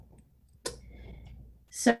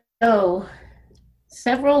So,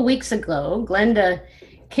 several weeks ago, Glenda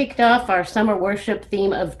kicked off our summer worship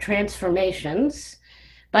theme of transformations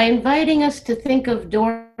by inviting us to think of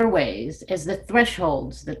doorways as the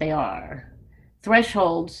thresholds that they are,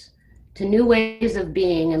 thresholds to new ways of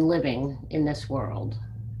being and living in this world.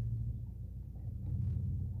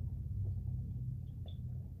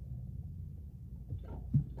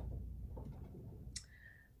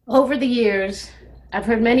 Over the years, I've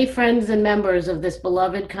heard many friends and members of this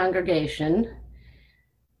beloved congregation,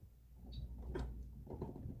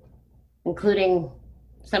 including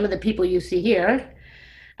some of the people you see here,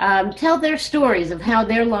 tell their stories of how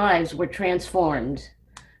their lives were transformed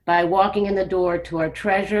by walking in the door to our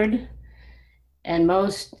treasured and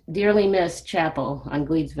most dearly missed chapel on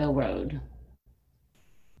Gleedsville Road.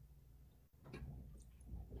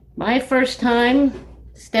 My first time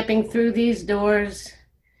stepping through these doors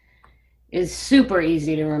is super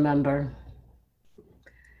easy to remember.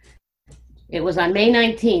 It was on May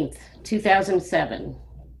 19th, 2007.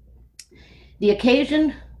 The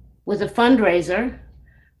occasion was a fundraiser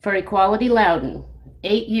for Equality Loudoun,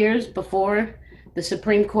 8 years before the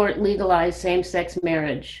Supreme Court legalized same-sex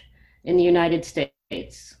marriage in the United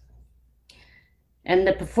States. And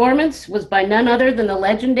the performance was by none other than the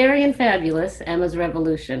legendary and fabulous Emma's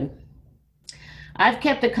Revolution. I've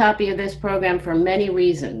kept a copy of this program for many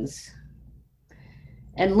reasons,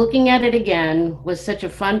 and looking at it again was such a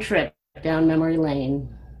fun trip down memory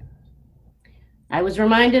lane. I was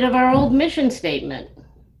reminded of our old mission statement,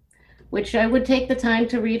 which I would take the time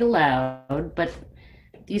to read aloud, but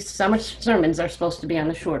these summer sermons are supposed to be on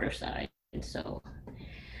the shorter side. So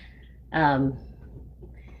the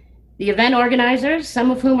event organizers,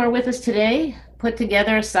 some of whom are with us today, put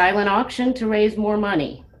together a silent auction to raise more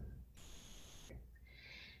money.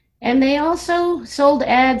 And they also sold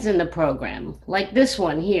ads in the program, like this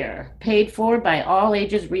one here, paid for by All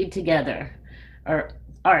Ages Read Together, or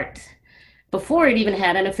ART, before it even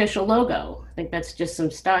had an official logo. I think that's just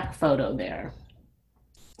some stock photo there.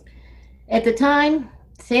 At the time,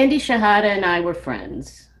 Sandy Shahada and I were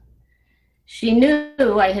friends. She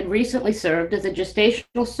knew I had recently served as a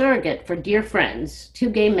gestational surrogate for dear friends,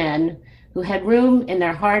 two gay men who had room in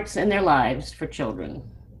their hearts and their lives for children.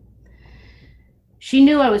 She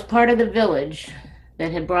knew I was part of the village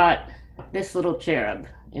that had brought this little cherub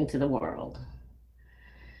into the world.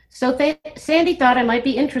 So Sandy thought I might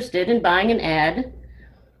be interested in buying an ad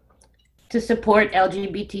to support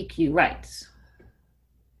LGBTQ rights.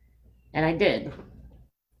 And I did.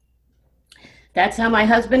 That's how my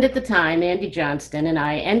husband at the time, Andy Johnston, and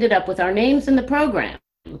I ended up with our names in the program,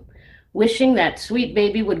 wishing that sweet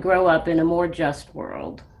baby would grow up in a more just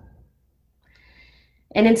world.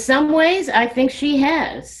 And in some ways, I think she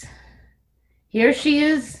has. Here she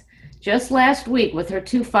is just last week with her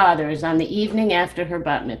two fathers on the evening after her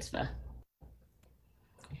bat mitzvah.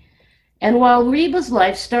 And while Reba's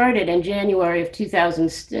life started in January of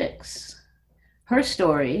 2006, her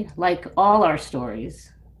story, like all our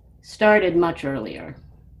stories, started much earlier.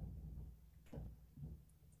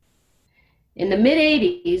 In the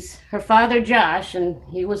mid-'80s, her father, Josh, and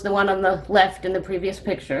he was the one on the left in the previous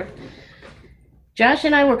picture, Josh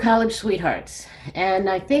and I were college sweethearts, and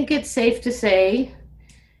I think it's safe to say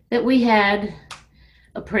that we had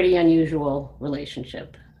a pretty unusual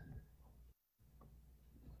relationship.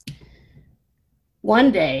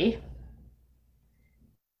 One day,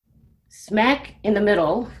 smack in the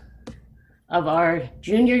middle of our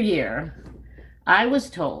junior year, I was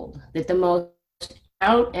told that the most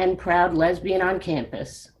out and proud lesbian on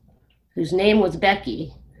campus, whose name was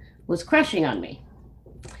Becky, was crushing on me.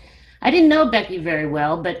 I didn't know Becky very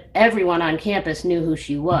well, but everyone on campus knew who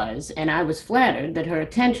she was, and I was flattered that her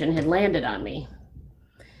attention had landed on me.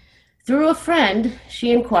 Through a friend,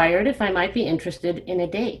 she inquired if I might be interested in a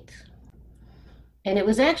date. And it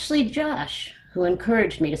was actually Josh who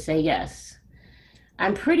encouraged me to say yes.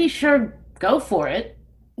 I'm pretty sure go for it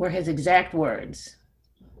were his exact words.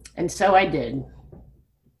 And so I did.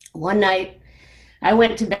 One night, I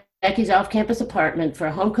went to Becky's off-campus apartment for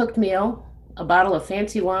a home-cooked meal, a bottle of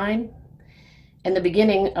fancy wine, and the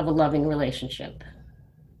beginning of a loving relationship.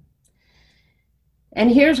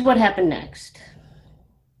 And here's what happened next.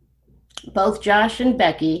 Both Josh and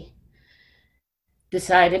Becky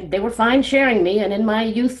decided they were fine sharing me, and in my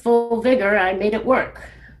youthful vigor, I made it work.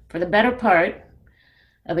 For the better part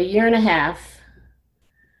of a year and a half,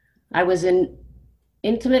 I was in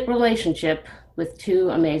intimate relationship with two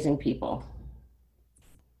amazing people.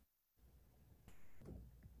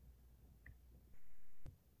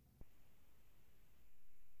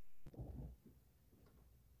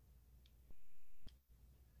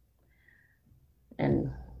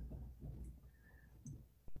 And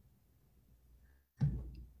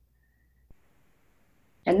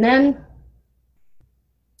And then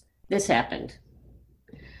this happened.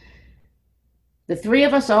 The three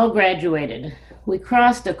of us all graduated. We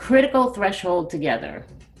crossed a critical threshold together.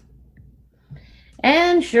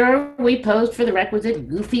 And sure, we posed for the requisite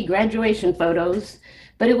goofy graduation photos,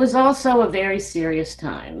 but it was also a very serious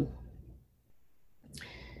time.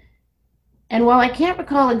 And while I can't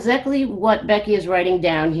recall exactly what Becky is writing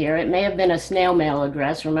down here, it may have been a snail mail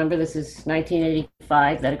address. Remember, this is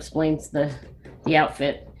 1985. That explains the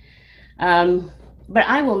outfit. But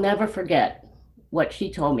I will never forget what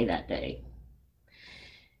she told me that day.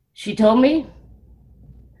 She told me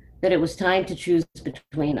that it was time to choose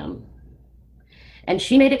between them. And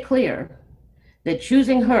she made it clear that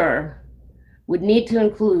choosing her would need to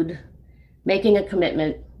include making a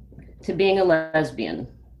commitment to being a lesbian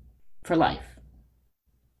for life.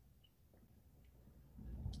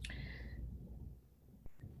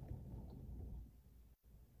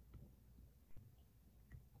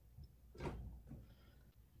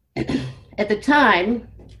 At the time,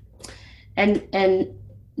 and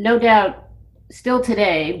no doubt still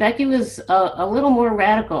today, Becky was a little more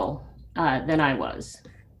radical than I was.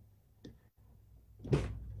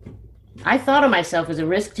 I thought of myself as a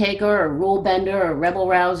risk taker, a rule bender, a rebel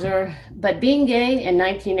rouser, but being gay in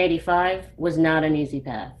 1985 was not an easy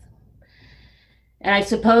path. And I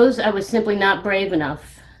suppose I was simply not brave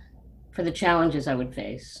enough for the challenges I would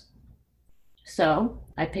face. So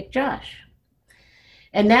I picked Josh.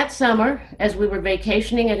 And that summer, as we were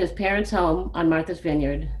vacationing at his parents' home on Martha's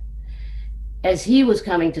Vineyard, as he was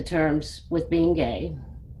coming to terms with being gay,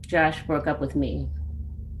 Josh broke up with me.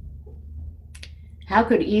 How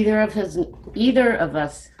could either of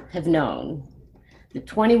us have known that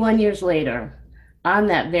 21 years later, on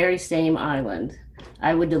that very same island,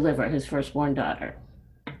 I would deliver his firstborn daughter?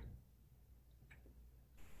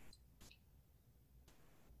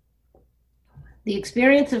 The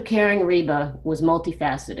experience of carrying Reba was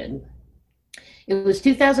multifaceted. It was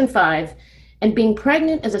 2005, and being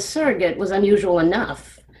pregnant as a surrogate was unusual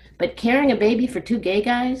enough, but carrying a baby for two gay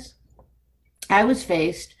guys, I was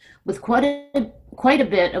faced with quite a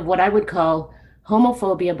bit of what I would call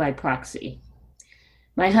homophobia by proxy.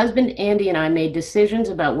 My husband, Andy, and I made decisions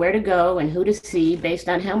about where to go and who to see based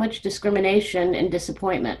on how much discrimination and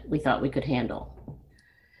disappointment we thought we could handle.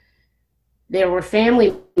 There were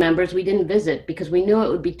family members we didn't visit because we knew it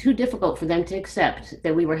would be too difficult for them to accept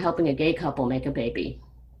that we were helping a gay couple make a baby.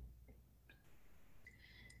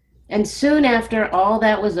 And soon after all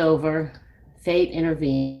that was over, fate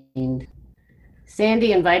intervened.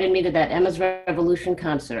 Sandy invited me to that Emma's Revolution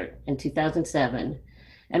concert in 2007,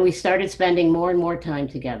 and we started spending more and more time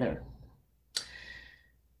together.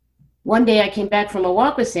 One day I came back from a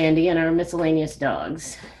walk with Sandy and our miscellaneous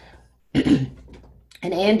dogs, and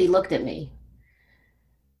Andy looked at me,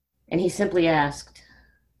 and he simply asked,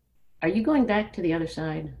 "Are you going back to the other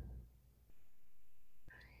side?"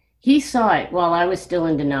 He saw it while I was still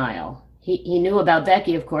in denial. He knew about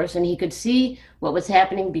Becky, of course, and he could see what was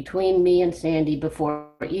happening between me and Sandy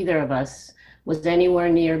before either of us was anywhere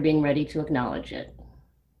near being ready to acknowledge it.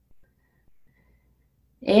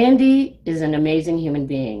 Andy is an amazing human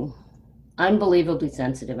being, unbelievably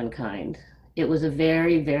sensitive and kind. It was a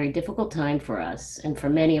very, very difficult time for us and for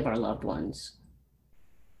many of our loved ones.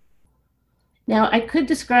 Now, I could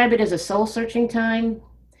describe it as a soul-searching time,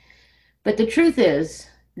 but the truth is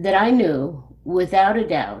that I knew, without a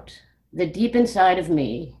doubt, that deep inside of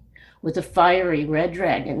me was a fiery red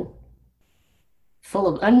dragon full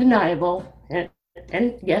of undeniable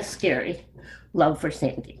and yes, scary love for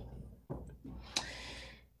Sandy.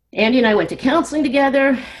 Andy and I went to counseling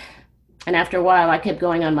together, and after a while I kept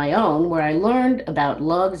going on my own, where I learned about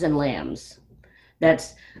lugs and lambs.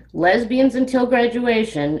 That's lesbians until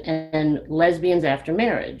graduation and lesbians after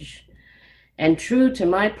marriage. And true to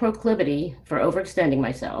my proclivity for overextending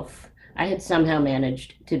myself, I had somehow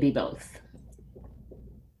managed to be both.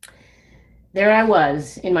 There I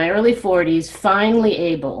was, in my early 40s, finally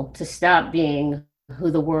able to stop being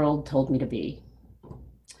who the world told me to be.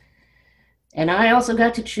 And I also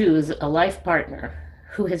got to choose a life partner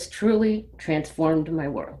who has truly transformed my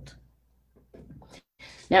world.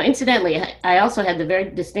 Now, incidentally, I also had the very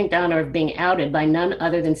distinct honor of being outed by none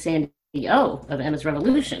other than Sandy O of Emma's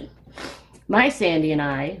Revolution. My Sandy and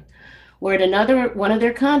I were at one of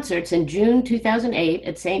their concerts in June 2008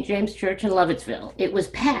 at St. James Church in Lovettsville. It was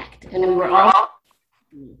packed, and we were all...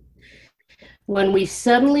 When we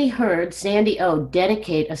suddenly heard Sandy O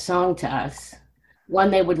dedicate a song to us,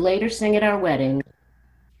 one they would later sing at our wedding,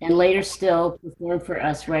 and later still perform for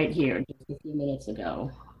us right here just a few minutes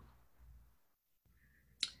ago.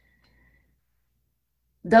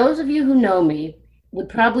 Those of you who know me would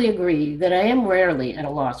probably agree that I am rarely at a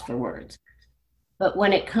loss for words. But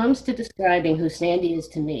when it comes to describing who Sandy is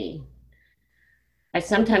to me, I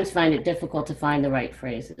sometimes find it difficult to find the right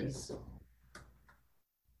phrases.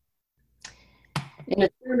 In a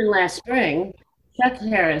sermon last spring, Chuck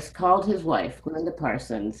Harris called his wife, Glenda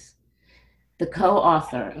Parsons, the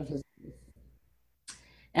co-author of his life.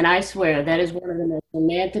 And I swear that is one of the most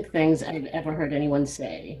romantic things I've ever heard anyone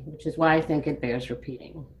say, which is why I think it bears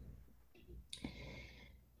repeating.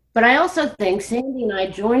 But I also think Sandy and I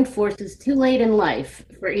joined forces too late in life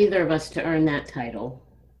for either of us to earn that title.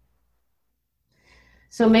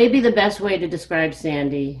 So maybe the best way to describe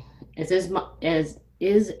Sandy is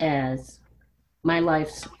as my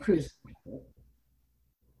life's cruise.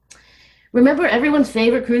 Remember everyone's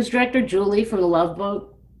favorite cruise director, Julie from the Love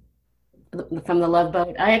Boat? From the Love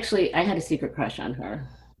Boat? I had a secret crush on her.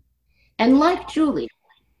 And like Julie,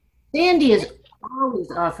 Sandy is always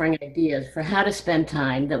offering ideas for how to spend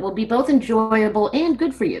time that will be both enjoyable and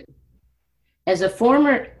good for you. As a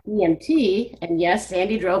former EMT, and yes,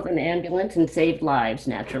 Sandy drove an ambulance and saved lives,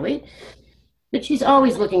 naturally, but she's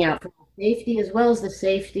always looking out for safety as well as the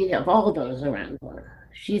safety of all those around her.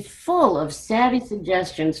 She's full of savvy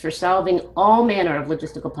suggestions for solving all manner of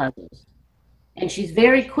logistical puzzles, and she's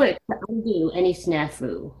very quick to undo any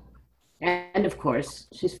snafu. And of course,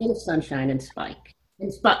 she's full of sunshine and spunk.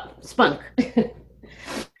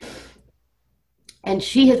 And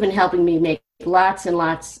she has been helping me make lots and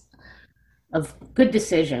lots of good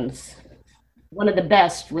decisions. One of the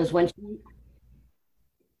best was when she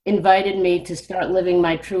invited me to start living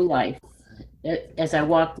my true life as I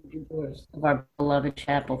walked through the doors of our beloved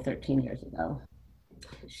chapel 13 years ago.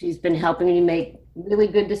 She's been helping me make really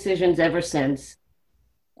good decisions ever since.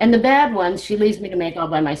 And the bad ones, she leaves me to make all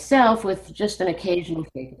by myself with just an occasional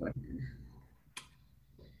shake of her hand.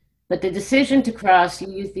 But the decision to cross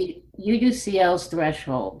UUCL's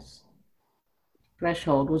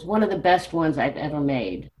threshold was one of the best ones I've ever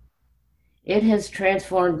made. It has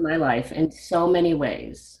transformed my life in so many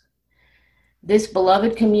ways. This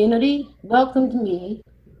beloved community welcomed me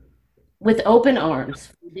with open arms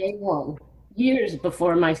from day one, years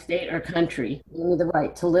before my state or country gave me the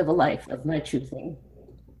right to live a life of my choosing.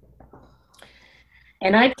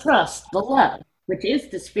 And I trust the love, which is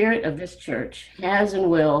the spirit of this church, has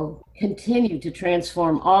and will continue to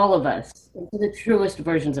transform all of us into the truest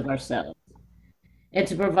versions of ourselves, and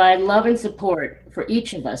to provide love and support for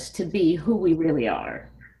each of us to be who we really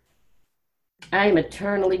are. I am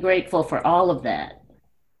eternally grateful for all of that,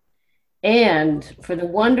 and for the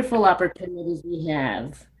wonderful opportunities we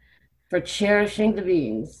have for cherishing the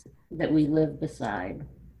beings that we live beside.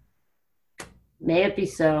 May it be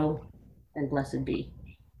so, and blessed be.